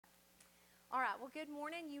right. Well, good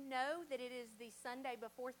morning. You know that it is the Sunday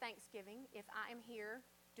before Thanksgiving if I am here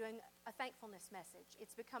doing a thankfulness message.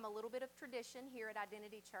 It's become a little bit of tradition here at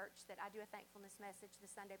Identity Church that I do a thankfulness message the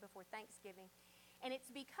Sunday before Thanksgiving. And it's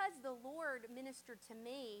because the Lord ministered to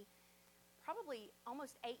me probably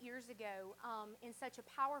almost 8 years ago in such a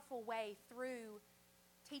powerful way through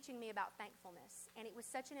teaching me about thankfulness. And it was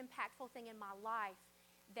such an impactful thing in my life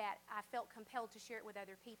that I felt compelled to share it with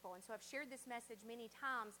other people. And so I've shared this message many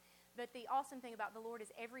times, but the awesome thing about the Lord is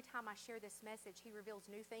every time I share this message, He reveals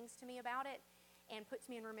new things to me about it and puts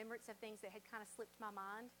me in remembrance of things that had kind of slipped my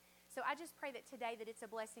mind. So I just pray that today that it's a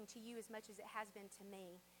blessing to you as much as it has been to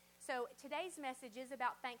me. So today's message is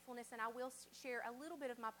about thankfulness, and I will share a little bit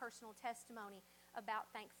of my personal testimony about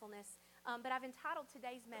thankfulness. But I've entitled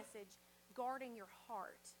today's message, Guarding Your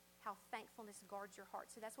Heart, how thankfulness guards your heart.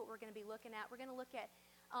 So that's what we're going to be looking at. We're going to look at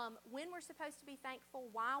when we're supposed to be thankful,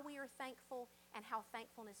 why we are thankful, and how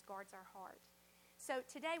thankfulness guards our heart. So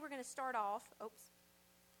today we're going to start off,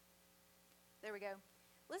 there we go.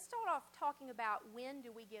 Let's start off talking about when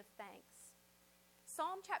do we give thanks.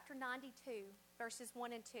 Psalm chapter 92, verses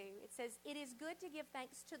 1 and 2, it says, "It is good to give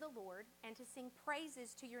thanks to the Lord and to sing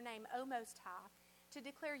praises to your name, O Most High, to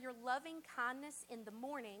declare your loving kindness in the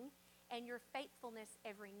morning and your faithfulness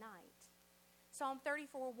every night." Psalm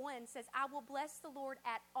 34:1 says, "I will bless the Lord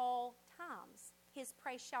at all times. His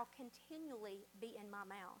praise shall continually be in my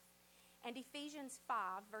mouth." And Ephesians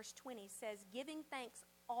 5, verse 20 says, "Giving thanks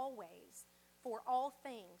always for all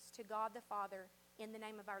things to God the Father in the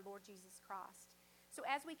name of our Lord Jesus Christ." So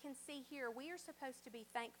as we can see here, we are supposed to be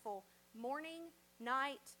thankful morning,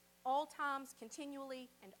 night, all times, continually,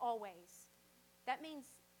 and always. That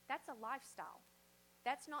means that's a lifestyle.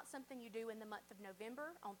 That's not something you do in the month of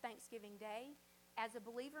November on Thanksgiving Day. As a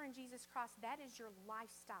believer in Jesus Christ, that is your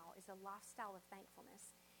lifestyle, is a lifestyle of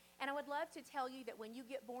thankfulness. And I would love to tell you that when you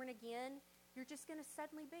get born again, you're just going to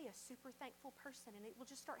suddenly be a super thankful person and it will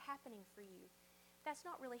just start happening for you. That's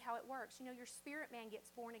not really how it works. You know, your spirit man gets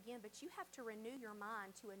born again, but you have to renew your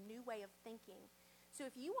mind to a new way of thinking. So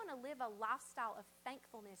if you want to live a lifestyle of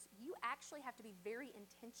thankfulness, you actually have to be very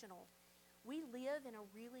intentional. We live in a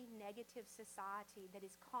really negative society that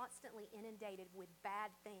is constantly inundated with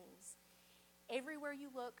bad things. Everywhere you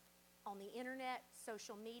look, on the internet,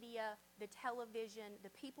 social media, the television, the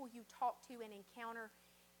people you talk to and encounter,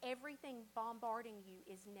 everything bombarding you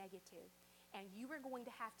is negative. And you are going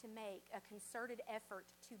to have to make a concerted effort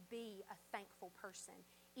to be a thankful person.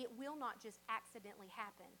 It will not just accidentally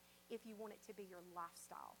happen if you want it to be your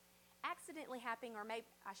lifestyle. Accidentally happening, or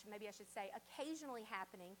maybe I should say occasionally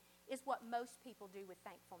happening, is what most people do with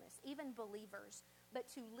thankfulness, even believers. But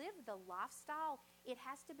to live the lifestyle, it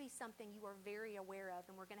has to be something you are very aware of,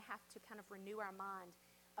 and we're going to have to kind of renew our mind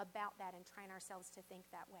about that and train ourselves to think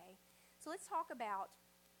that way. So let's talk about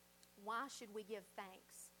why should we give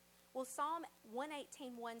thanks. Well, Psalm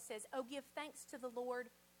 118:1 says, "Oh, give thanks to the Lord,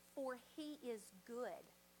 for He is good,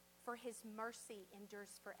 for His mercy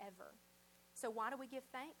endures forever." So why do we give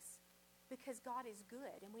thanks? Because God is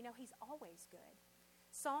good, and we know He's always good.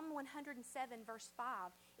 Psalm 107, verse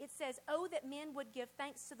 5, it says, "Oh, that men would give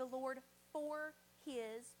thanks to the Lord for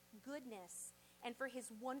His goodness and for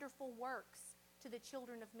His wonderful works to the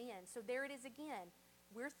children of men." So there it is again.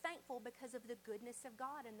 We're thankful because of the goodness of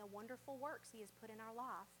God and the wonderful works He has put in our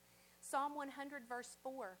life. Psalm 100, verse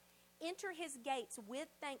 4, "Enter His gates with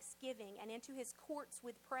thanksgiving and into His courts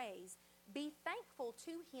with praise. Be thankful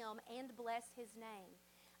to Him and bless His name."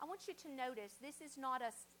 I want you to notice this is not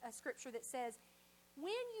a scripture that says,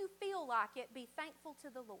 when you feel like it, be thankful to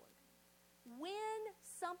the Lord. When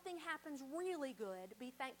something happens really good, be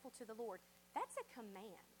thankful to the Lord. That's a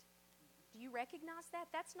command. Do you recognize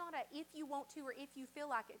that? That's not a if you want to or if you feel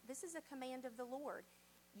like it. This is a command of the Lord.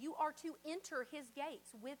 You are to enter His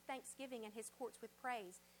gates with thanksgiving and His courts with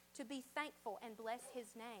praise, to be thankful and bless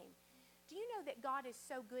His name. Do you know that God is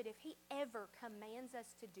so good? If He ever commands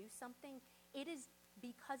us to do something, it is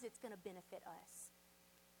because it's going to benefit us.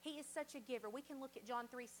 He is such a giver. We can look at John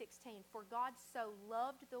 3:16. "For God so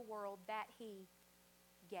loved the world that He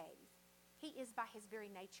gave." He is by His very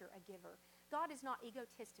nature a giver. God is not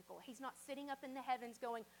egotistical. He's not sitting up in the heavens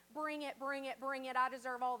going, "Bring it, bring it, bring it. I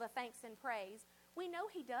deserve all the thanks and praise." We know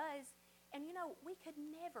He does. And you know, we could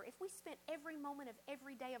never, if we spent every moment of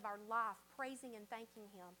every day of our life praising and thanking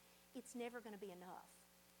Him, it's never going to be enough.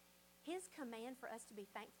 His command for us to be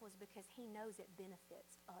thankful is because He knows it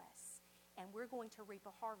benefits us. And we're going to reap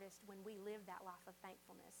a harvest when we live that life of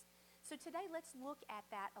thankfulness. So today, let's look at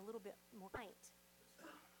that a little bit more.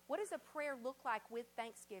 What does a prayer look like with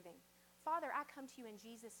thanksgiving? Father, I come to You in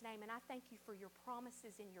Jesus' name, and I thank You for Your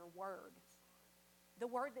promises in Your word. The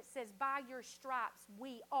word that says, by Your stripes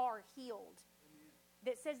we are healed.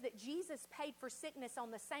 that says that Jesus paid for sickness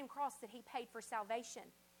on the same cross that he paid for salvation.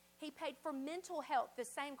 He paid for mental health, the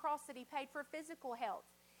same cross that he paid for physical health.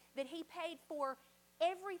 That he paid for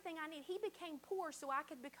everything I need. He became poor so I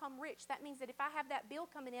could become rich. That means that if I have that bill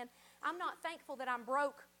coming in, I'm not thankful that I'm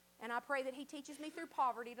broke and I pray that he teaches me through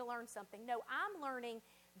poverty to learn something. No, I'm learning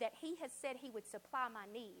that he has said he would supply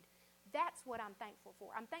my need. That's what I'm thankful for.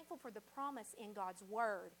 I'm thankful for the promise in God's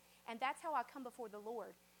word. And that's how I come before the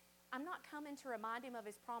Lord. I'm not coming to remind him of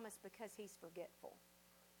his promise because he's forgetful.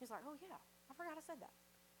 He's like, oh yeah, I forgot I said that.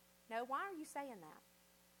 No, why are you saying that?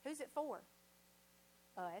 Who's it for?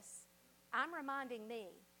 Us. I'm reminding me,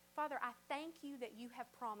 Father, I thank you that you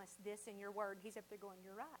have promised this in your word. He's up there going,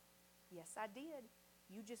 you're right. Yes, I did.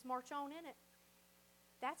 You just march on in it.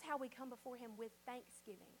 That's how we come before him with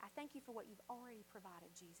thanksgiving. I thank you for what you've already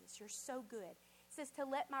provided, Jesus. You're so good. It says to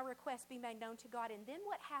let my request be made known to God. And then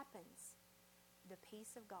what happens? The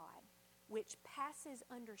peace of God, which passes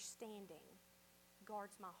understanding,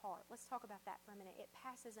 guards my heart. Let's talk about that for a minute. It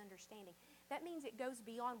passes understanding. That means it goes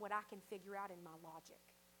beyond what I can figure out in my logic.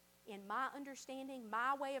 In my understanding,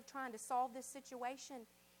 my way of trying to solve this situation,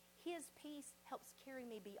 his peace helps carry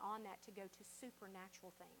me beyond that to go to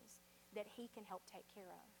supernatural things that he can help take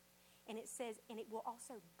care of. And it says, and it will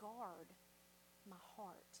also guard my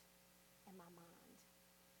heart and my mind.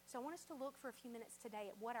 So I want us to look for a few minutes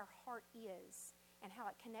today at what our heart is and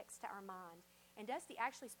how it connects to our mind. And Dusty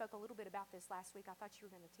actually spoke a little bit about this last week. I thought you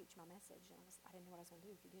were going to teach my message, and I didn't know what I was going to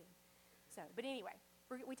do if you did. But anyway,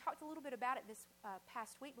 we talked a little bit about it this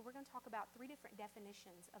past week, but we're going to talk about 3 different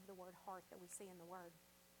definitions of the word heart that we see in the word.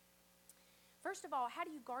 First of all, how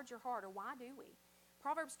do you guard your heart, or why do we?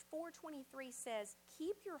 Proverbs 4:23 says,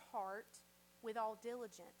 keep your heart with all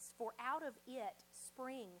diligence, for out of it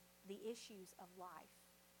spring the issues of life.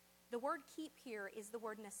 The word keep here is the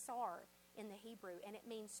word nasar in the Hebrew, and it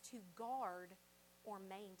means to guard or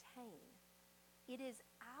maintain. It is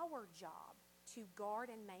our job to guard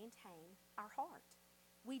and maintain our heart.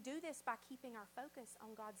 We do this by keeping our focus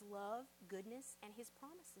on God's love, goodness, and his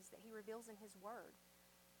promises that he reveals in his word.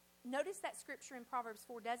 Notice that scripture in Proverbs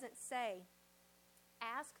 4 doesn't say,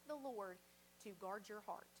 ask the Lord to guard your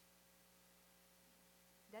heart.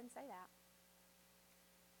 It doesn't say that.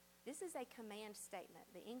 This is a command statement.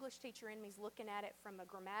 The English teacher in me is looking at it from a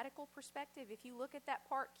grammatical perspective. If you look at that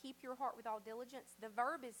part, keep your heart with all diligence, the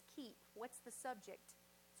verb is keep. What's the subject?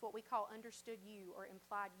 It's what we call understood you or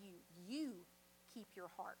implied you. You keep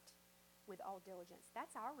your heart with all diligence.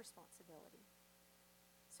 That's our responsibility.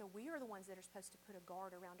 So we are the ones that are supposed to put a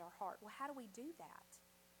guard around our heart. Well, how do we do that?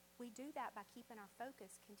 We do that by keeping our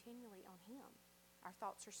focus continually on him. Our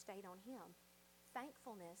thoughts are stayed on him.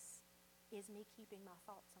 Thankfulness is me keeping my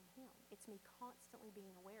thoughts on him. It's me constantly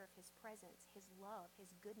being aware of his presence, his love,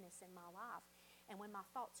 his goodness in my life. And when my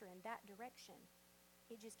thoughts are in that direction,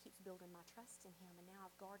 it just keeps building my trust in him, and now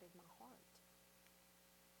I've guarded my heart.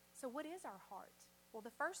 So what is our heart? Well,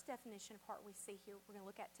 the first definition of heart we see here, we're going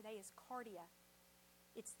to look at today, is cardia.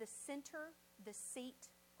 It's the center, the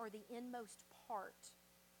seat, or the inmost part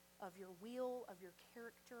of your will, of your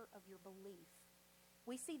character, of your belief.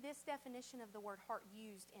 We see this definition of the word heart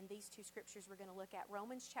used in these 2 scriptures we're going to look at.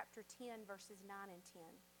 Romans chapter 10, verses 9 and 10.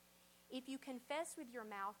 If you confess with your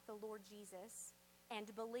mouth the Lord Jesus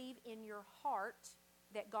and believe in your heart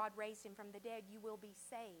that God raised him from the dead, you will be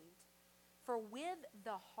saved. For with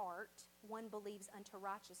the heart one believes unto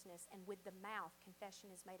righteousness, and with the mouth confession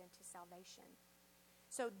is made unto salvation.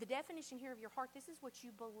 So the definition here of your heart, this is what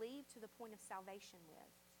you believe to the point of salvation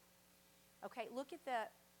with. Okay, look at the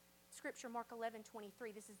scripture, Mark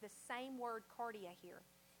 11:23. This is the same word, cardia, here.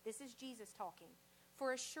 This is Jesus talking.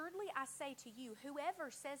 For assuredly I say to you, whoever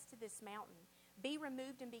says to this mountain, be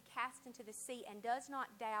removed and be cast into the sea, and does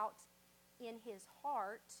not doubt in his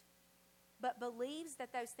heart, but believes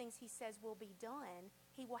that those things he says will be done,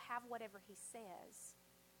 he will have whatever he says.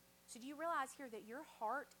 So do you realize here that your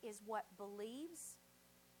heart is what believes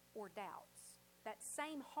or doubts? That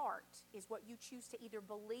same heart is what you choose to either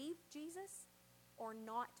believe Jesus or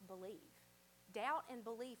not believe. Doubt and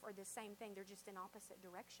belief are the same thing. They're just in opposite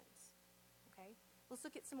directions. Okay? Let's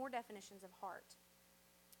look at some more definitions of heart.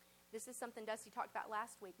 This is something Dusty talked about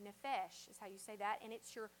last week. Nefesh is how you say that, and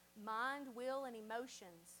it's your mind, will, and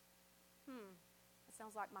emotions. That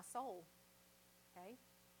sounds like my soul. Okay?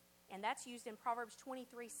 And that's used in Proverbs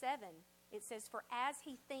 23:7. It says, for as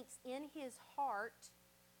he thinks in his heart,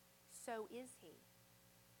 so is he.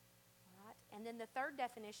 All right? And then the third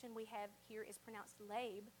definition we have here is pronounced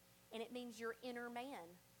leib, and it means your inner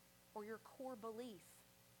man or your core belief.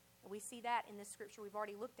 And we see that in this scripture we've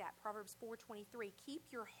already looked at, Proverbs 4:23.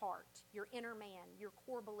 Keep your heart, your inner man, your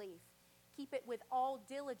core belief. keep it with all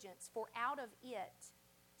diligence, for out of it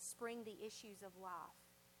spring the issues of life.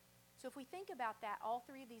 So if we think about that, all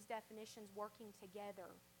three of these definitions working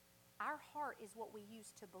together, our heart is what we use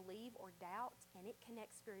to believe or doubt, and it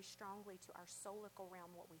connects very strongly to our soulical realm,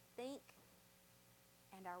 what we think,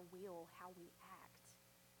 and our will, how we act.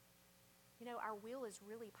 You know, our will is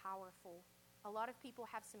really powerful. A lot of people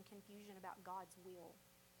have some confusion about God's will.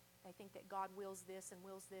 They think that God wills this and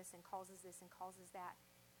causes this and causes that.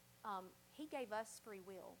 He gave us free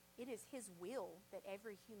will. It is His will that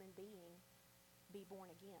every human being be born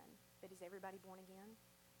again. But is everybody born again?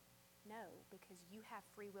 No, because you have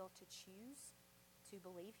free will to choose to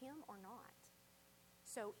believe Him or not.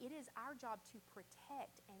 So it is our job to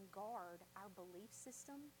protect and guard our belief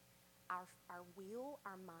system, our will,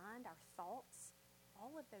 our mind, our thoughts,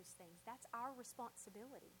 all of those things. That's our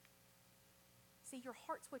responsibility. See, your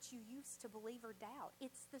heart's what you use to believe or doubt.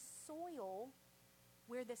 It's the soil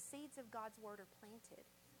where the seeds of God's Word are planted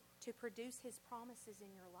to produce His promises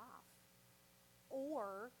in your life.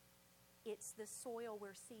 Or it's the soil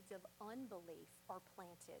where seeds of unbelief are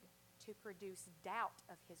planted to produce doubt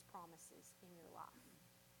of His promises in your life.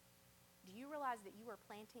 Do you realize that you are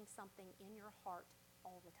planting something in your heart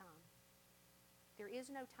all the time? There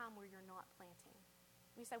is no time where you're not planting.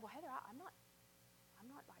 You say, well, Heather, I'm not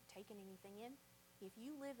like taking anything in. If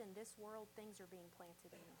you live in this world, things are being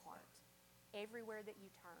planted in your heart everywhere that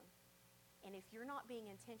you turn. And if you're not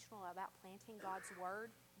being intentional about planting God's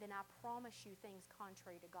Word, then I promise you things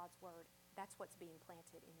contrary to God's Word, that's what's being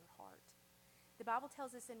planted in your heart. The Bible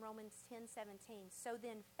tells us in Romans 10:17, so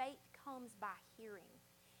then faith comes by hearing,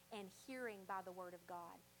 and hearing by the Word of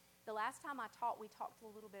God. The last time I taught, we talked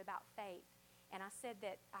a little bit about faith. And I said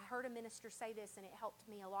that I heard a minister say this, and it helped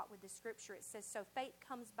me a lot with the scripture. It says, so faith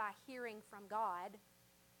comes by hearing from God,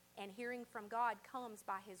 and hearing from God comes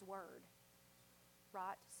by His Word.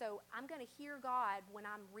 Right? So I'm going to hear God when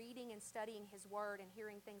I'm reading and studying His Word and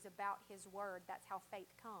hearing things about His Word. That's how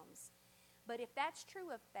faith comes. But if that's true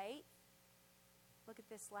of faith, look at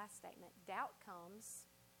this last statement. Doubt comes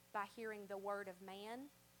by hearing the word of man,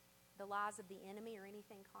 the lies of the enemy, or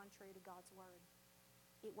anything contrary to God's Word.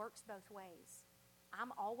 It works both ways.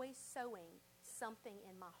 I'm always sowing something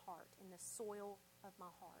in my heart, in the soil of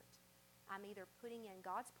my heart. I'm either putting in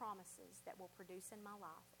God's promises that will produce in my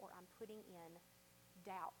life, or I'm putting in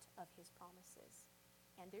doubt of His promises.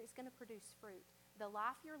 And it's going to produce fruit. The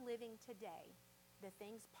life you're living today, the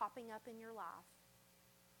things popping up in your life,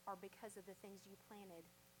 are because of the things you planted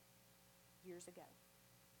years ago.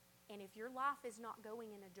 And if your life is not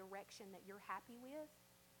going in a direction that you're happy with,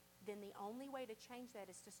 then the only way to change that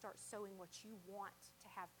is to start sowing what you want to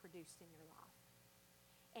have produced in your life.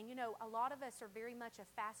 And you know, a lot of us are very much a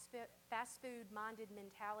fast food-minded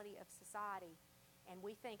mentality of society. And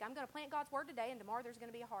we think, I'm going to plant God's Word today, and tomorrow there's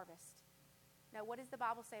going to be a harvest. Now, what does the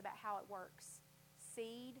Bible say about how it works?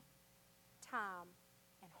 Seed, time,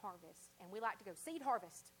 and harvest. And we like to go, seed,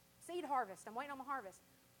 harvest. I'm waiting on the harvest.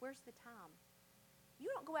 Where's the time? You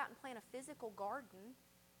don't go out and plant a physical garden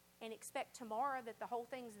and expect tomorrow that the whole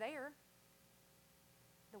thing's there.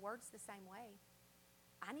 The Word's the same way.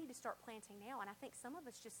 I need to start planting now. And I think some of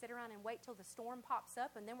us just sit around and wait till the storm pops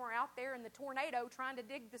up, and then we're out there in the tornado trying to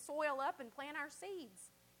dig the soil up and plant our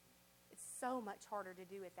seeds. It's so much harder to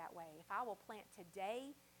do it that way. If I will plant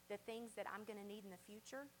today the things that I'm going to need in the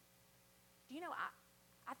future, do you know,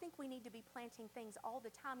 I think we need to be planting things all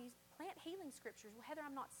the time. You plant healing scriptures. Well, Heather,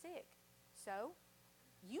 I'm not sick. So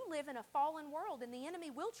you live in a fallen world, and the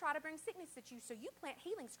enemy will try to bring sickness at you. So you plant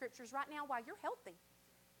healing scriptures right now while you're healthy.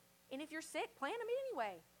 And if you're sick, plant them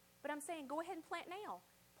anyway. But I'm saying go ahead and plant now.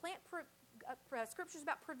 Plant scriptures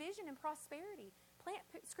about provision and prosperity. Plant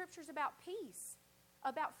scriptures about peace,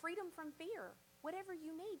 about freedom from fear. Whatever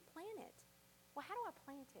you need, plant it. Well, how do I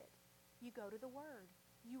plant it? You go to the Word.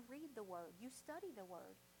 You read the Word. You study the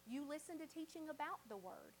Word. You listen to teaching about the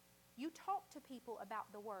Word. You talk to people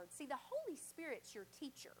about the Word. See, the Holy Spirit's your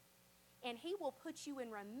teacher. And He will put you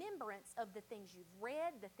in remembrance of the things you've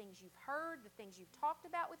read, the things you've heard, the things you've talked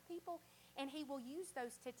about with people. And He will use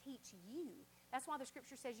those to teach you. That's why the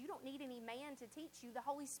Scripture says you don't need any man to teach you. The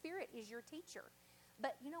Holy Spirit is your teacher.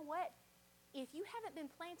 But you know what? If you haven't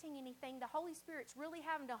been planting anything, the Holy Spirit's really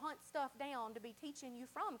having to hunt stuff down to be teaching you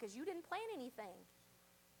from, because you didn't plant anything.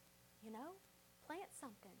 You know? Plant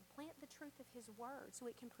something. Plant the truth of His Word so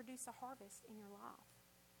it can produce a harvest in your life.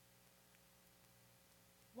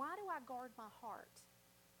 Why do I guard my heart?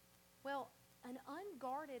 Well, an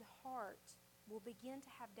unguarded heart will begin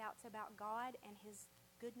to have doubts about God and His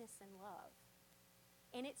goodness and love.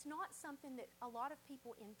 And it's not something that a lot of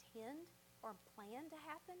people intend or plan to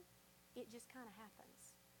happen. It just kind of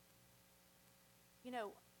happens. You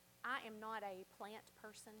know, I am not a plant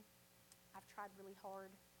person. I've tried really hard.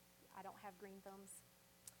 I don't have green thumbs.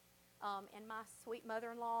 And my sweet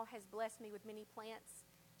mother-in-law has blessed me with many plants.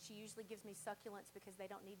 She usually gives me succulents because they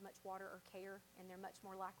don't need much water or care, and they're much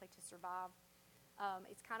more likely to survive.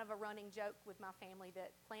 It's kind of a running joke with my family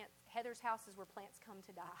that Heather's house is where plants come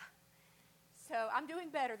to die. So I'm doing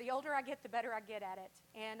better. The older I get, the better I get at it.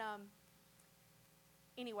 And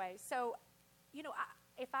anyway, so,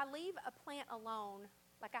 if I leave a plant alone,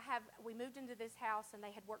 like we moved into this house and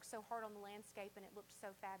they had worked so hard on the landscape and it looked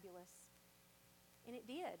so fabulous. And it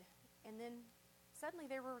did. And then suddenly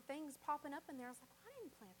there were things popping up in there. I was like, well, I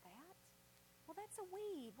didn't plant that. Well, that's a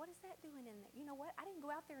weed. What is that doing in there? You know what? I didn't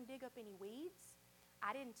go out there and dig up any weeds.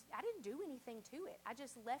 I didn't do anything to it. I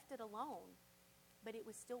just left it alone. But it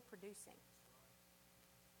was still producing.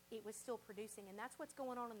 It was still producing. And that's what's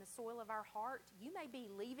going on in the soil of our heart. You may be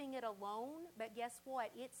leaving it alone, but guess what?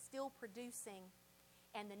 It's still producing.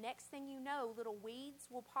 And the next thing you know, little weeds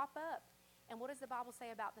will pop up. And what does the Bible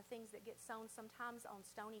say about the things that get sown sometimes on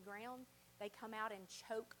stony ground? They come out and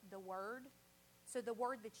choke the word. So the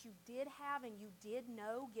word that you did have and you did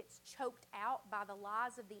know gets choked out by the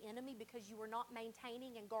lies of the enemy because you were not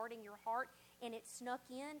maintaining and guarding your heart, and it snuck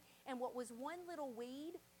in. And what was one little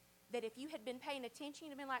weed that if you had been paying attention,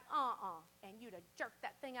 you'd have been like, and you'd have jerked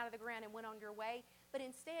that thing out of the ground and went on your way. But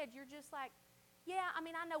instead, you're just like, yeah, I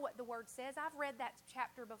know what the word says. I've read that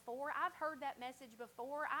chapter before. I've heard that message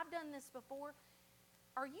before. I've done this before.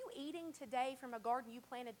 Are you eating today from a garden you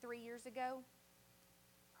planted 3 years ago?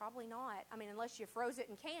 Probably not. Unless you froze it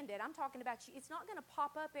and canned it. I'm talking about it's not going to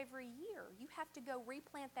pop up every year. You have to go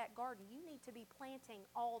replant that garden. You need to be planting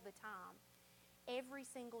all the time. Every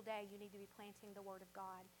single day you need to be planting the Word of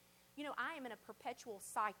God. I am in a perpetual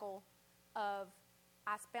cycle of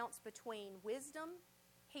I bounce between wisdom,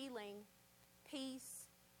 healing, peace,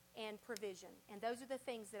 and provision. And those are the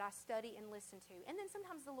things that I study and listen to. And then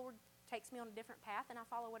sometimes the Lord takes me on a different path and I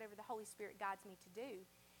follow whatever the Holy Spirit guides me to do.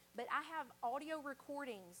 But I have audio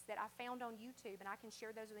recordings that I found on YouTube, and I can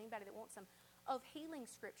share those with anybody that wants them, of healing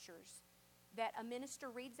scriptures that a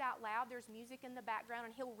minister reads out loud. There's music in the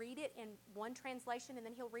background, and he'll read it in one translation, and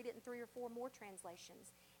then he'll read it in 3 or 4 more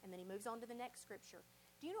translations. And then he moves on to the next scripture.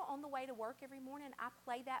 Do you know on the way to work every morning, I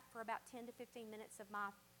play that for about 10 to 15 minutes of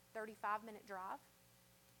my 35-minute drive?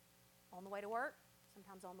 On the way to work,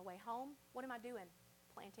 sometimes on the way home. What am I doing?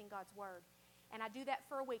 Planting God's Word. And I do that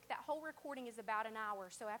for a week. That whole recording is about an hour.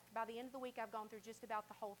 So by the end of the week, I've gone through just about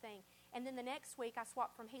the whole thing. And then the next week, I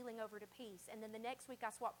swap from healing over to peace. And then the next week,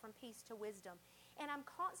 I swap from peace to wisdom. And I'm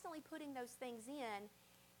constantly putting those things in.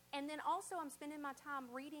 And then also, I'm spending my time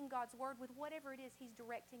reading God's Word with whatever it is He's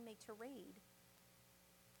directing me to read.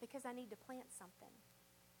 Because I need to plant something.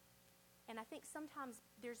 And I think sometimes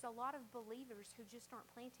there's a lot of believers who just aren't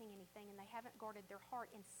planting anything and they haven't guarded their heart.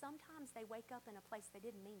 And sometimes they wake up in a place they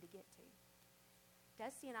didn't mean to get to.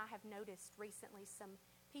 Dusty and I have noticed recently some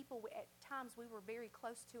people at times we were very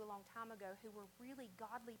close to a long time ago who were really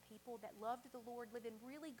godly people that loved the Lord, living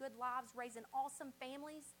really good lives, raising awesome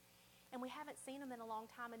families. And we haven't seen them in a long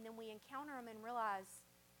time. And then we encounter them and realize,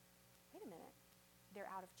 wait a minute, they're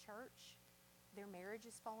out of church. Their marriage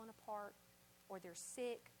is falling apart, or they're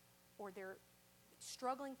sick, or they're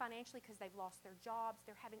struggling financially because they've lost their jobs.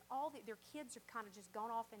 They're having their kids have kind of just gone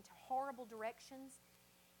off into horrible directions.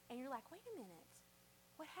 And you're like, wait a minute,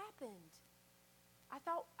 what happened? I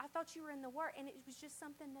thought you were in the Word. And it was just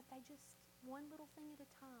something that they just, one little thing at a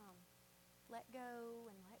time, let go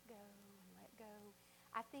and let go and let go.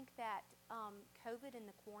 I think that COVID and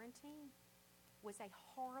the quarantine was a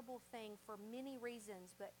horrible thing for many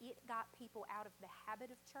reasons, but it got people out of the habit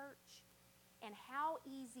of church. And how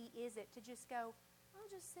easy is it to just go,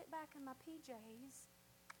 I'll just sit back in my PJs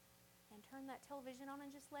and turn that television on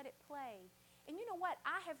and just let it play. And you know what?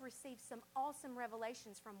 I have received some awesome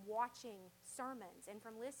revelations from watching sermons and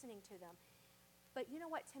from listening to them. But you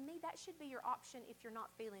know what? To me, that should be your option if you're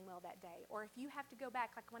not feeling well that day. Or if you have to go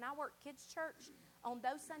back. Like when I work kids' church, on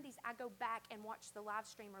those Sundays, I go back and watch the live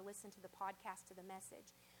stream or listen to the podcast to the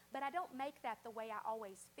message. But I don't make that the way I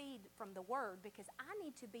always feed from the Word, because I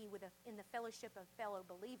need to be in the fellowship of fellow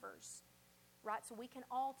believers, right? So we can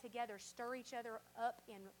all together stir each other up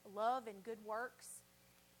in love and good works,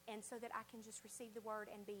 and so that I can just receive the Word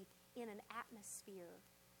and be in an atmosphere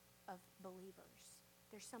of believers.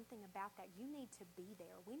 There's something about that. You need to be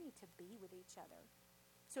there. We need to be with each other.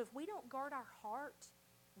 So if we don't guard our heart,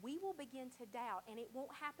 we will begin to doubt, and it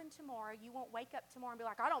won't happen tomorrow. You won't wake up tomorrow and be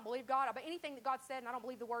like, I don't believe God. I bet anything that God said, and I don't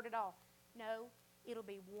believe the Word at all. No, it'll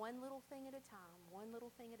be one little thing at a time, one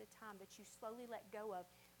little thing at a time that you slowly let go of.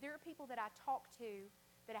 There are people that I talk to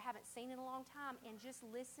that I haven't seen in a long time, and just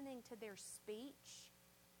listening to their speech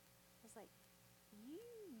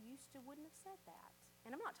pastor wouldn't have said that.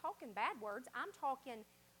 And I'm not talking bad words. I'm talking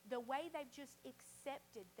the way they've just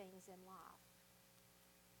accepted things in life.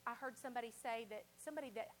 I heard somebody say that somebody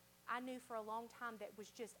that I knew for a long time that was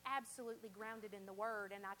just absolutely grounded in the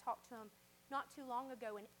Word, and I talked to them not too long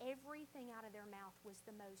ago, and everything out of their mouth was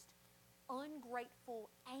the most ungrateful,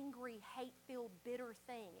 angry, hate-filled, bitter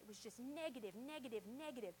thing. It was just negative, negative,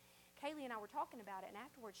 negative. Kaylee and I were talking about it, and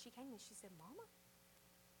afterwards she came and she said, Mama,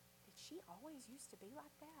 did she always used to be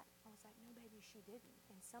like that? I was like, no, baby, she didn't.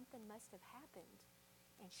 And something must have happened.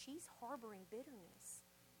 And she's harboring bitterness.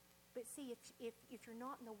 But see, if you're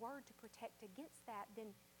not in the Word to protect against that,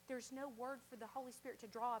 then there's no word for the Holy Spirit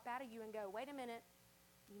to draw up out of you and go, wait a minute,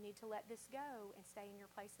 you need to let this go and stay in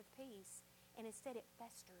your place of peace. And instead it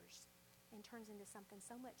festers and turns into something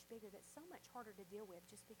so much bigger that's so much harder to deal with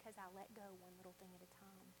just because I let go one little thing at a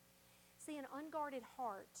time. See, an unguarded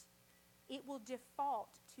heart, it will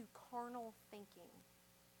default to carnal thinking.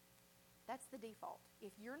 That's the default.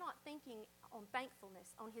 If you're not thinking on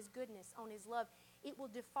thankfulness, on His goodness, on His love, it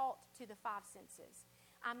will default to the five senses.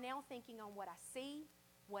 I'm now thinking on what I see,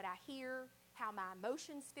 what I hear, how my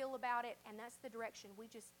emotions feel about it, and that's the direction we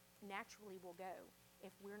just naturally will go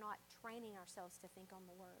if we're not training ourselves to think on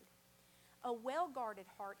the Word. A well-guarded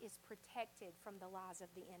heart is protected from the lies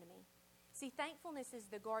of the enemy. See, thankfulness is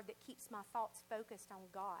the guard that keeps my thoughts focused on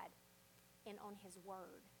God and on His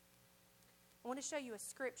Word. I want to show you a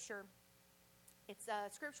scripture. It's a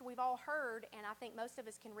scripture we've all heard, and I think most of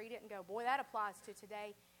us can read it and go, boy, that applies to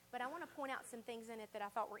today. But I want to point out some things in it that I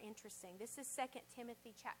thought were interesting. This is 2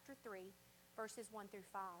 Timothy chapter 3, verses 1 through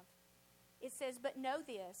 5. It says, But know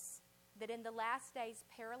this, that in the last days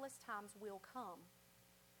perilous times will come.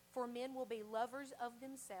 For men will be lovers of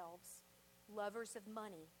themselves, lovers of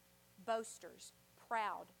money, boasters,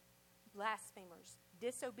 proud, blasphemers,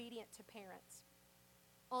 disobedient to parents,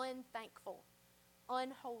 unthankful,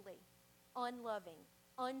 unholy, unloving,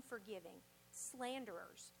 unforgiving,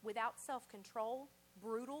 slanderers, without self-control,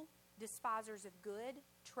 brutal, despisers of good,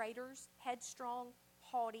 traitors, headstrong,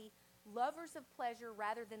 haughty, lovers of pleasure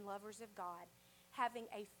rather than lovers of God, having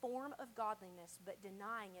a form of godliness but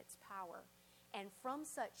denying its power. And from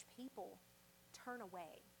such people, turn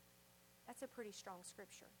away. That's a pretty strong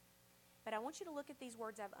scripture. But I want you to look at these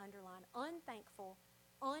words I've underlined. Unthankful,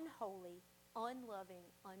 unholy, unloving,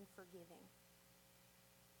 unforgiving.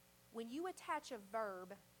 When you attach a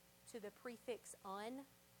verb to the prefix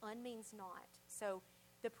un means not. So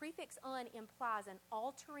the prefix un implies an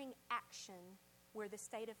altering action where the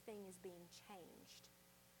state of thing is being changed.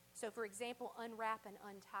 So for example, unwrap and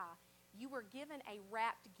untie. You were given a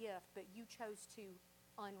wrapped gift, but you chose to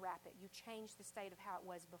unwrap it. You changed the state of how it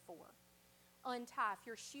was before. Untie. If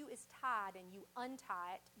your shoe is tied and you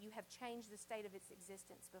untie it, you have changed the state of its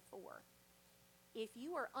existence before. If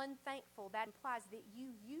you are unthankful, that implies that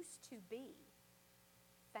you used to be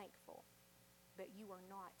thankful, but you are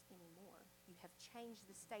not anymore. You have changed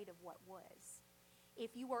the state of what was.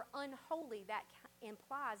 If you are unholy, that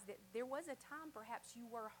implies that there was a time perhaps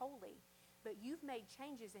you were holy, but you've made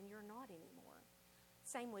changes and you're not anymore.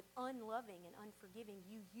 Same with unloving and unforgiving.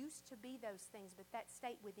 You used to be those things, but that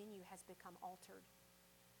state within you has become altered.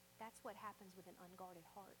 That's what happens with an unguarded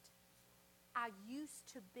heart. I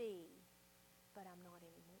used to be, but I'm not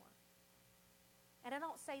anymore. And I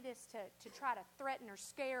don't say this to try to threaten or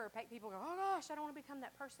scare or make people go, oh gosh, I don't want to become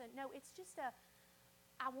that person. No, it's just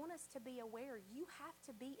I want us to be aware. You have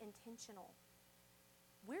to be intentional.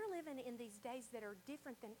 We're living in these days that are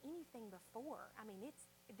different than anything before. I mean,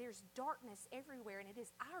 there's darkness everywhere, and it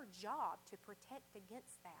is our job to protect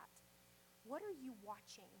against that. What are you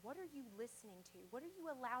watching? What are you listening to? What are you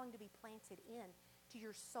allowing to be planted in to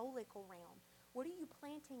your soulical realm? What are you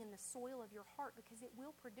planting in the soil of your heart? Because it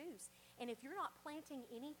will produce. And if you're not planting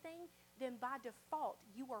anything, then by default,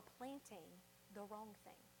 you are planting the wrong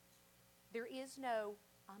thing. There is no,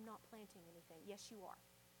 I'm not planting anything. Yes, you are.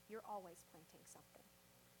 You're always planting something.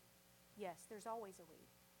 Yes, there's always a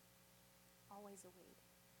weed. Always a weed.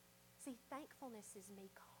 See, thankfulness is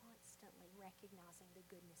me constantly recognizing the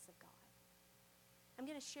goodness of God. I'm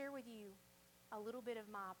going to share with you a little bit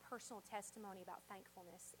of my personal testimony about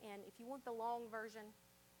thankfulness. And if you want the long version,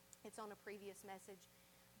 it's on a previous message.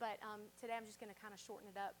 But today I'm just going to kind of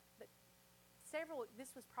shorten it up. But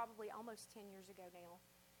this was probably almost 10 years ago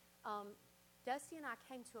now. Dusty and I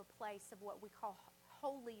came to a place of what we call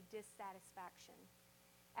holy dissatisfaction.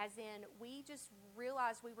 As in, we just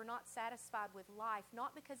realized we were not satisfied with life,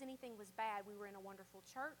 not because anything was bad. We were in a wonderful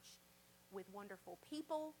church with wonderful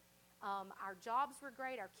people. Our jobs were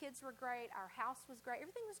great. Our kids were great. Our house was great.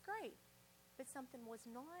 Everything was great. But something was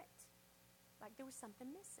not, like there was something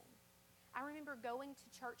missing. I remember going to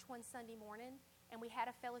church one Sunday morning, And we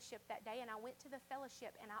had a fellowship that day, and I went to the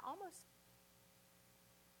fellowship, and I almost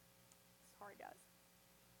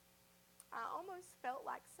felt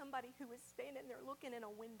like somebody who was standing there looking in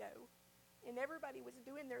a window, and everybody was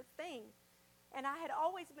doing their thing. And I had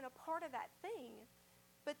always been a part of that thing.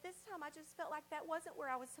 But this time I just felt like that wasn't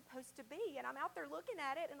where I was supposed to be. And I'm out there looking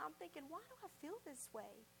at it, and I'm thinking, why do I feel this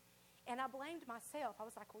way? And I blamed myself. I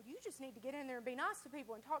was like, well, you just need to get in there and be nice to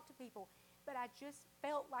people and talk to people. But I just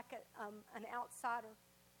felt like an outsider.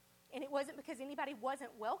 And it wasn't because anybody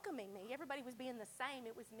wasn't welcoming me. Everybody was being the same.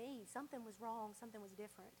 It was me. Something was wrong. Something was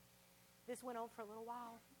different. This went on for a little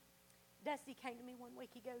while. Dusty came to me one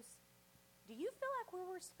week. He goes, do you feel like where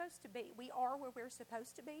we're supposed to be? We are where we're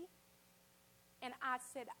supposed to be? And I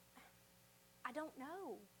said, I don't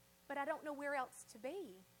know, but I don't know where else to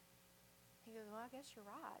be. He goes, well, I guess you're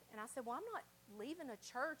right. And I said, well, I'm not leaving a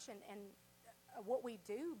church and what we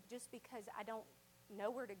do just because I don't know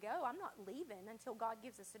where to go. I'm not leaving until God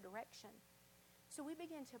gives us a direction. So we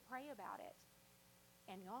began to pray about it.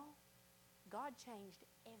 And y'all, God changed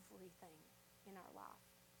everything in our life.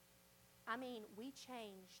 I mean, we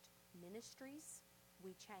changed ministries.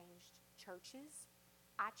 We changed churches.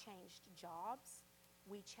 I changed jobs.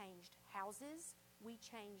 We changed houses. We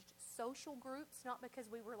changed social groups, not because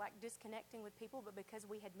we were like disconnecting with people, but because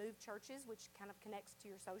we had moved churches, which kind of connects to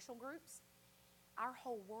your social groups. Our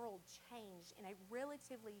whole world changed in a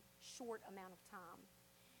relatively short amount of time.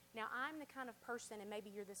 Now, I'm the kind of person, and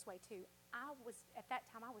maybe you're this way too, at that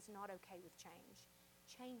time, I was not okay with change.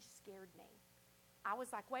 Change scared me. I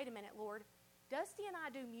was like, wait a minute, Lord, Dusty and I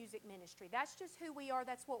do music ministry. That's just who we are.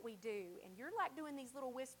 That's what we do. And you're like doing these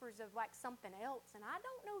little whispers of like something else. And I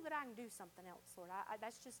don't know that I can do something else, Lord.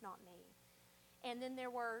 That's just not me. And then there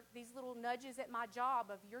were these little nudges at my job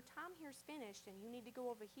of your time here's finished and you need to go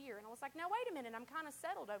over here. And I was like, no, wait a minute. I'm kind of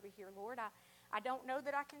settled over here, Lord. I don't know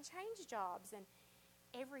that I can change jobs. And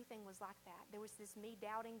everything was like that. There was this me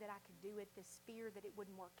doubting that I could do it, this fear that it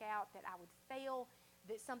wouldn't work out, that I would fail,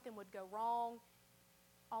 that something would go wrong.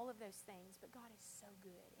 All of those things, but God is so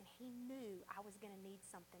good, and He knew I was going to need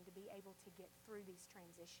something to be able to get through these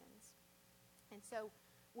transitions. And so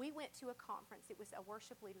we went to a conference. It was a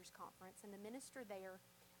worship leaders conference, and the minister there,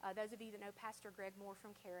 those of you that know Pastor Greg Moore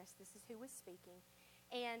from Karis, this is who was speaking.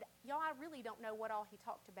 And y'all, I really don't know what all he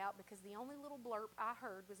talked about because the only little blurb I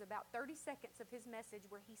heard was about 30 seconds of his message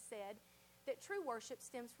where he said that true worship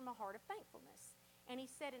stems from a heart of thankfulness. And he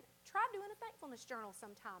said, try doing a thankfulness journal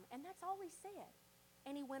sometime, and that's all he said.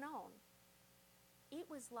 And he went on. It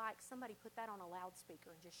was like somebody put that on a loudspeaker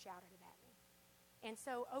and just shouted it at me. And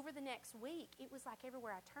so over the next week, it was like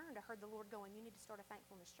everywhere I turned, I heard the Lord going, you need to start a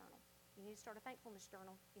thankfulness journal. You need to start a thankfulness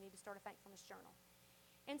journal. You need to start a thankfulness journal.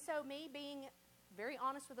 And so me being very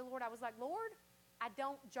honest with the Lord, I was like, Lord, I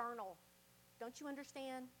don't journal. Don't you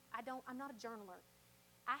understand? I'm not a journaler.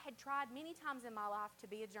 I had tried many times in my life to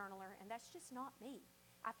be a journaler, and that's just not me.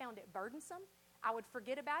 I found it burdensome. I would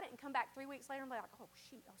forget about it and come back 3 weeks later and be like, oh,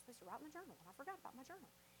 shoot, I was supposed to write my journal, and I forgot about my journal.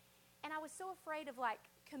 And I was so afraid of, like,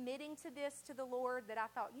 committing to this to the Lord that I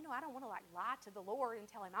thought, I don't want to, like, lie to the Lord and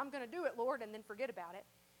tell Him, I'm going to do it, Lord, and then forget about it.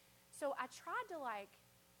 So I tried to, like,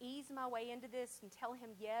 ease my way into this and tell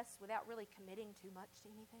Him yes without really committing too much to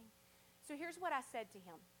anything. So here's what I said to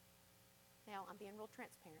Him. Now, I'm being real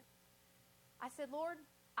transparent. I said, Lord,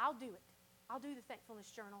 I'll do it. I'll do the thankfulness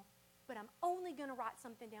journal, but I'm only going to write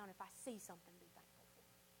something down if I see something to be thankful for.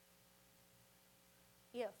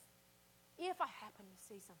 If I happen to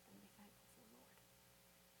see something to be thankful for, Lord.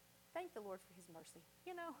 Thank the Lord for His mercy.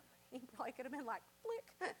 He probably could have been like,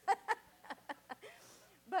 flick.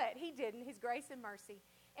 But He didn't, His grace and mercy.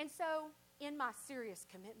 And so, in my serious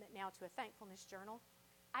commitment now to a thankfulness journal,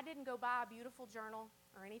 I didn't go buy a beautiful journal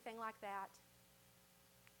or anything like that.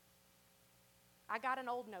 I got an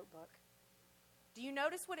old notebook. Do you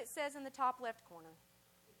notice what it says in the top left corner?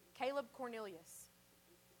 Caleb Cornelius.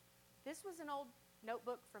 This was an old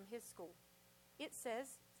notebook from his school. It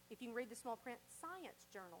says, if you can read the small print, science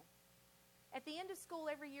journal. At the end of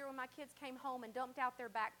school every year when my kids came home and dumped out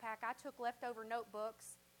their backpack, I took leftover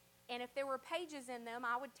notebooks, and if there were pages in them,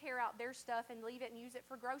 I would tear out their stuff and leave it and use it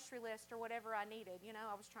for grocery list or whatever I needed.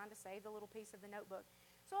 I was trying to save the little piece of the notebook.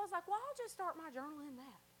 So I was like, well, I'll just start my journal in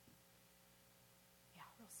that. Yeah,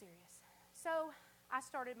 real serious. So I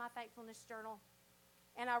started my thankfulness journal,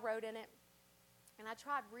 and I wrote in it, and I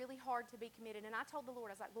tried really hard to be committed. And I told the Lord,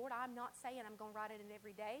 I was like, Lord, I'm not saying I'm going to write it in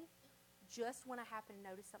every day, just when I happen to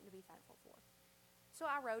notice something to be thankful for. So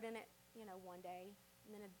I wrote in it, one day,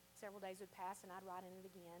 and then several days would pass, and I'd write in it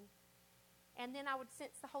again. And then I would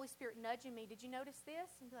sense the Holy Spirit nudging me, did you notice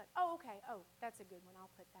this? And be like, oh, okay, that's a good one.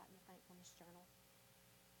 I'll put that in the thankfulness journal.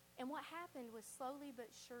 And what happened was slowly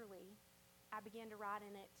but surely, I began to write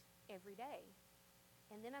in it every day.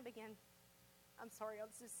 And then I'm sorry,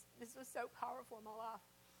 this was so powerful in my life.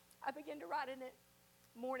 I began to write in it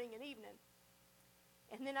morning and evening.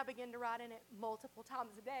 And then I began to write in it multiple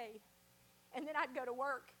times a day. And then I'd go to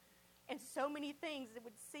work, and so many things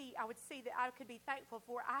I would see that I could be thankful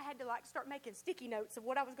for. I had to start making sticky notes of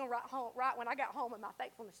what I was going to write when I got home in my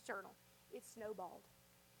thankfulness journal. It snowballed.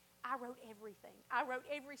 I wrote everything. I wrote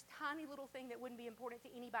every tiny little thing that wouldn't be important to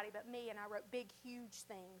anybody but me, and I wrote big, huge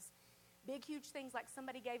things. Big, huge things like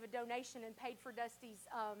somebody gave a donation and paid for Dusty's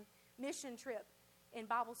mission trip in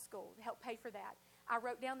Bible school to help pay for that. I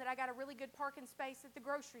wrote down that I got a really good parking space at the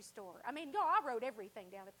grocery store. I mean, I wrote everything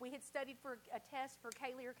down. If we had studied for a test for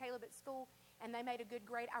Kaylee or Caleb at school and they made a good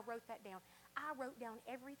grade, I wrote that down. I wrote down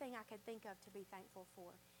everything I could think of to be thankful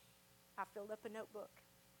for. I filled up a notebook,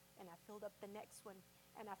 and I filled up the next one,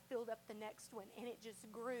 and I filled up the next one, and it just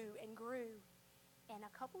grew and grew. And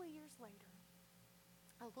a couple of years later,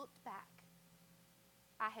 I looked back.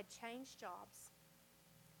 I had changed jobs.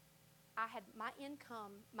 I had my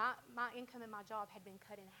income in my job had been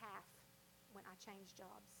cut in half when I changed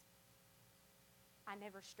jobs. I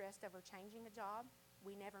never stressed over changing a job.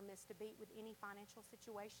 We never missed a beat with any financial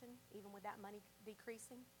situation, even with that money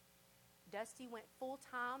decreasing. Dusty went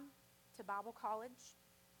full-time to Bible college.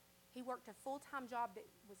 He worked a full-time job that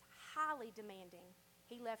was highly demanding.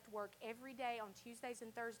 He left work every day on Tuesdays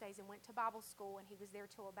and Thursdays and went to Bible school, and he was there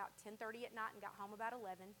till about 10:30 at night and got home about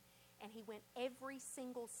 11. And he went every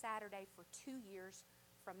single Saturday for 2 years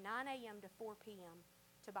from 9 a.m. to 4 p.m.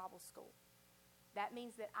 to Bible school. That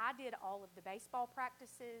means that I did all of the baseball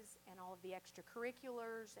practices and all of the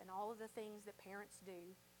extracurriculars and all of the things that parents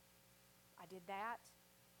do. I did that.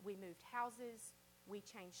 We moved houses. We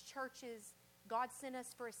changed churches. God sent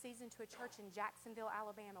us for a season to a church in Jacksonville,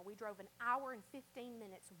 Alabama. We drove an hour and 15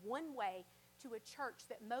 minutes one way to a church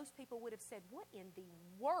that most people would have said, "What in the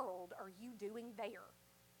world are you doing there?"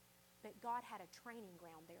 But God had a training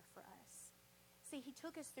ground there for us. See, he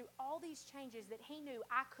took us through all these changes that he knew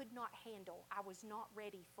I could not handle, I was not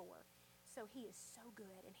ready for. So he is so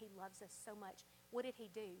good, and he loves us so much. What did he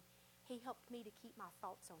do? He helped me to keep my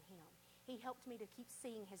thoughts on him. He helped me to keep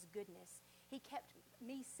seeing his goodness. He kept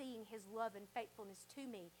me seeing his love and faithfulness to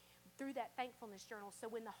me through that thankfulness journal. So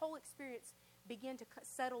when the whole experience began to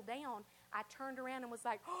settle down, I turned around and was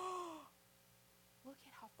like, "Oh, look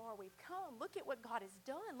at how far we've come. Look at what God has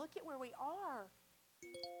done. Look at where we are."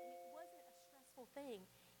 And it wasn't a stressful thing.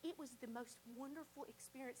 It was the most wonderful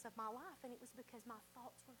experience of my life, and it was because my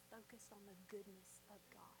thoughts were focused on the goodness of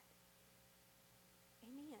God.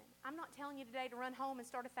 Amen. I'm not telling you today to run home and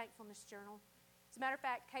start a thankfulness journal. As a matter of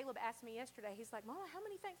fact, Caleb asked me yesterday, he's like, "Mama, how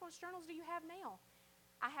many thankfulness journals do you have now?"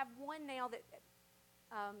 I have one now that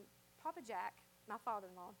Papa Jack, my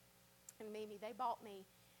father-in-law, and Mimi, they bought me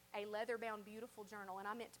a leather-bound beautiful journal, and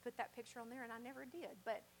I meant to put that picture on there, and I never did.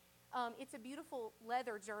 But it's a beautiful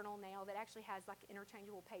leather journal now that actually has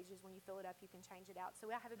interchangeable pages. When you fill it up, you can change it out.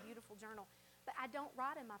 So I have a beautiful journal. But I don't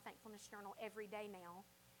write in my thankfulness journal every day now.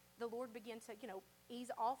 The Lord began to,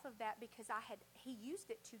 ease off of that because he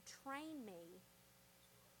used it to train me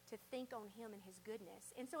to think on him and his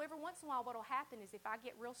goodness. And so every once in a while what will happen is if I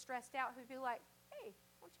get real stressed out, he'll be like, "Hey,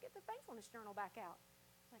 why don't you get the thankfulness journal back out?"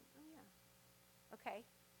 I'm like, "Oh, yeah. Okay."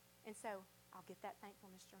 And so I'll get that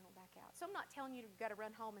thankfulness journal back out. So I'm not telling you you've got to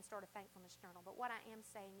run home and start a thankfulness journal, but what I am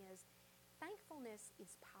saying is thankfulness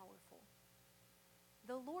is powerful.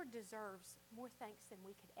 The Lord deserves more thanks than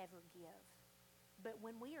we could ever give. But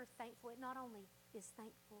when we are thankful, it not only is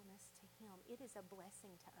thankfulness to him, it is a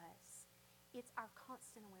blessing to us. It's our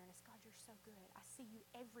constant awareness. God, you're so good. I see you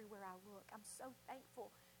everywhere I look. I'm so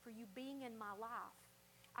thankful for you being in my life.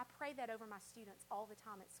 I pray that over my students all the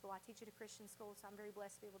time at school. I teach at a Christian school, so I'm very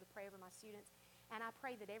blessed to be able to pray over my students. And I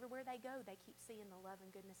pray that everywhere they go, they keep seeing the love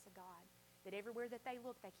and goodness of God. That everywhere that they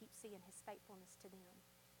look, they keep seeing his faithfulness to them.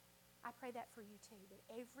 I pray that for you too, that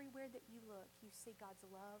everywhere that you look, you see God's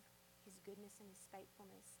love, his goodness, and his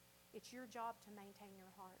faithfulness. It's your job to maintain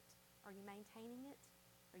your heart. Are you maintaining it?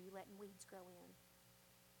 Or are you letting weeds grow in?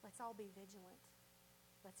 Let's all be vigilant.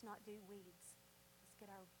 Let's not do weeds. Let's get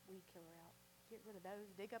our weed killer out. Get rid of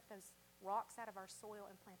those. Dig up those rocks out of our soil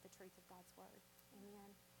and plant the truth of God's word.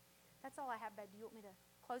 Amen. That's all I have, babe. Do you want me to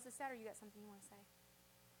close this out, or you got something you want to say?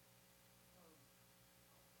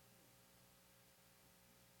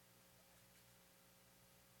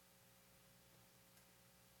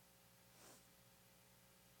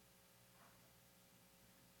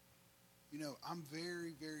 I'm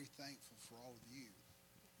very, very thankful for all of you.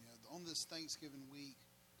 On this Thanksgiving week,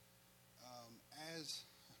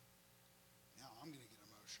 now I'm going to get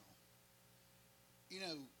emotional.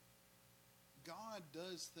 God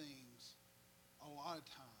does things a lot of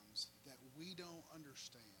times that we don't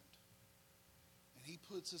understand. And He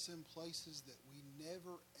puts us in places that we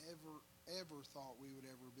never, ever, ever thought we would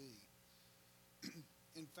ever be.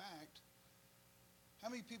 In fact, how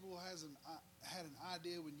many people had an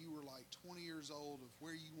idea when you were like 20 years old of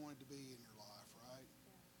where you wanted to be in your life, right?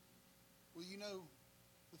 Yeah. Well, you know,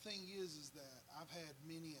 the thing is that I've had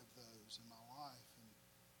many of those in my life. And,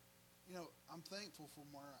 you know, I'm thankful for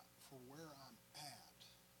where I'm at.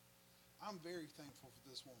 I'm very thankful for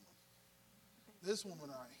this woman. This woman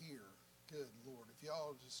right here, good Lord, if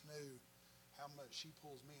y'all just knew how much she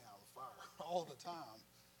pulls me out of the fire all the time.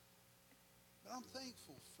 But I'm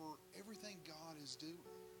thankful for everything God is doing.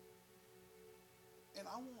 And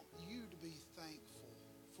I want you to be thankful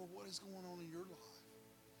for what is going on in your life.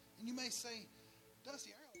 And you may say,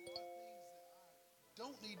 Dusty, I got a lot of things that I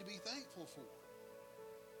don't need to be thankful for.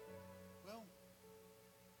 Well,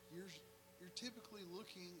 you're typically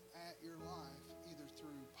looking at your life either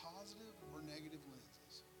through positive or negative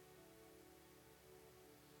lenses.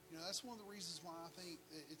 You know, that's one of the reasons why I think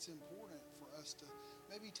that it's important for us to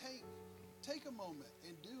maybe take a moment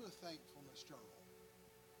and do a thankfulness journal.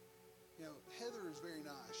 You know, Heather is very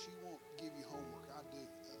nice. She won't give you homework. I do,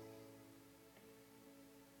 though.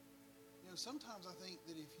 You know, sometimes I think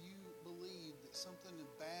that if you believe that something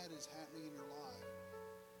bad is happening in your life,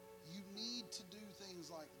 you need to do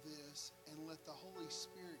things like this and let the Holy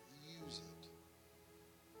Spirit use it.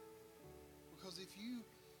 Because if you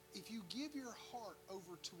give your heart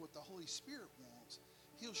over to what the Holy Spirit wants,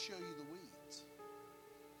 He'll show you the weeds.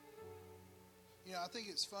 You know, I think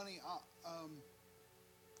it's funny.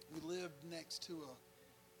 We lived next to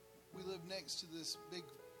this big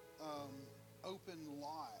open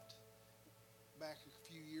lot back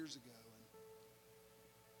a few years ago,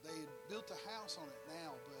 and they had built a house on it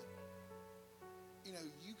now, but you know,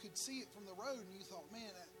 you could see it from the road, and you thought,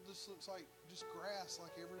 man, this looks like just grass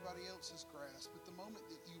like everybody else's grass. But the moment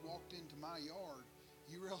that you walked into my yard,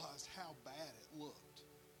 you realized how bad it looked.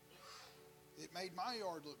 It made my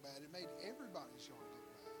yard look bad. It made everybody's yard look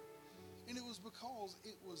bad. And it was because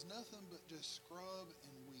it was nothing but just scrub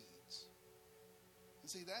and weeds. And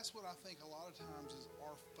see, that's what I think a lot of times is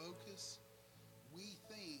our focus. We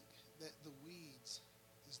think that the weeds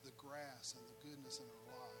is the grass and the goodness in our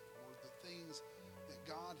life, or the things that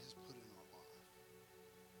God has put in our life.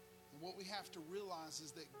 And what we have to realize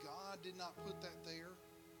is that God did not put that there.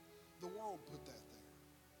 The world put that there.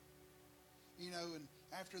 You know, and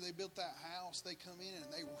after they built that house, they come in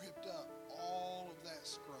and they ripped up all of that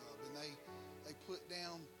scrub, and they put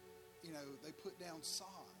down, you know, they put down sod.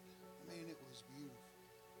 I mean, it was beautiful.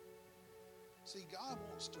 See, God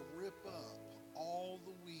wants to rip up all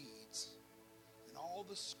the weeds and all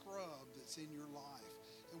the scrub that's in your life.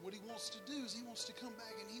 And what He wants to do is He wants to come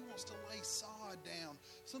back and He wants to lay sod down,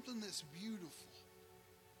 something that's beautiful.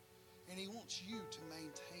 And He wants you to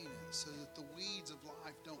maintain it so that the weeds of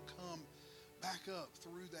life don't come back up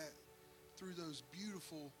through those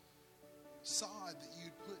beautiful sod that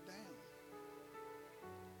you'd put down.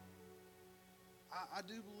 I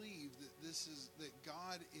do believe that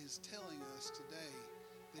God is telling us today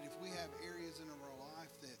that if we have areas in our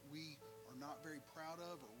life that we are not very proud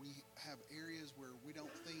of, or we have areas where we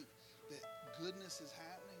don't think that goodness is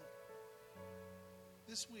happening,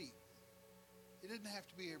 this week, it doesn't have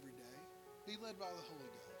to be every day. Be led by the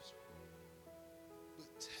Holy Ghost. But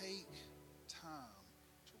take time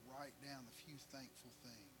to write down a few thankful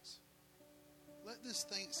things. Let this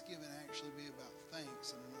Thanksgiving actually be about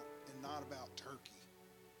thanks and not about turkey.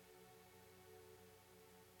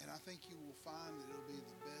 And I think you will find that it'll be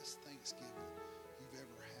the best Thanksgiving you've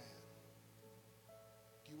ever had.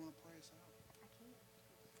 Do you want to pray us out? I can.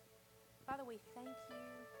 Father, we thank you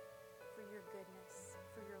for your goodness,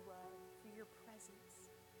 for your love, for your presence.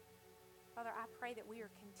 Father, I pray that we are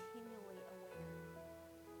continually aware,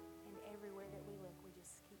 and everywhere that we look, we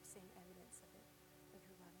just keep seeing evidence of it, of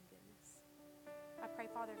your love and goodness. I pray,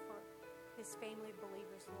 Father, for this family of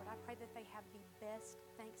believers, Lord. I pray that they have the best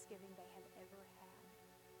Thanksgiving they have ever had.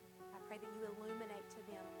 I pray that you illuminate to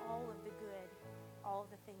them all of the good, all of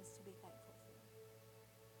the things to be thankful for.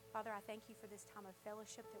 Father, I thank you for this time of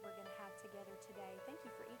fellowship that we're going to have together today. Thank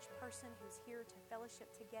you for each person who's here to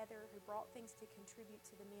fellowship together, who brought things to contribute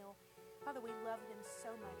to the meal. Father, we love them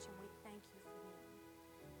so much, and we thank you for them.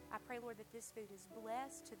 I pray, Lord, that this food is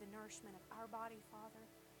blessed to the nourishment of our body, Father,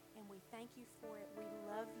 and we thank you for it. We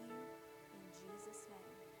love you in Jesus'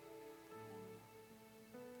 name.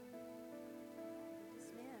 Amen.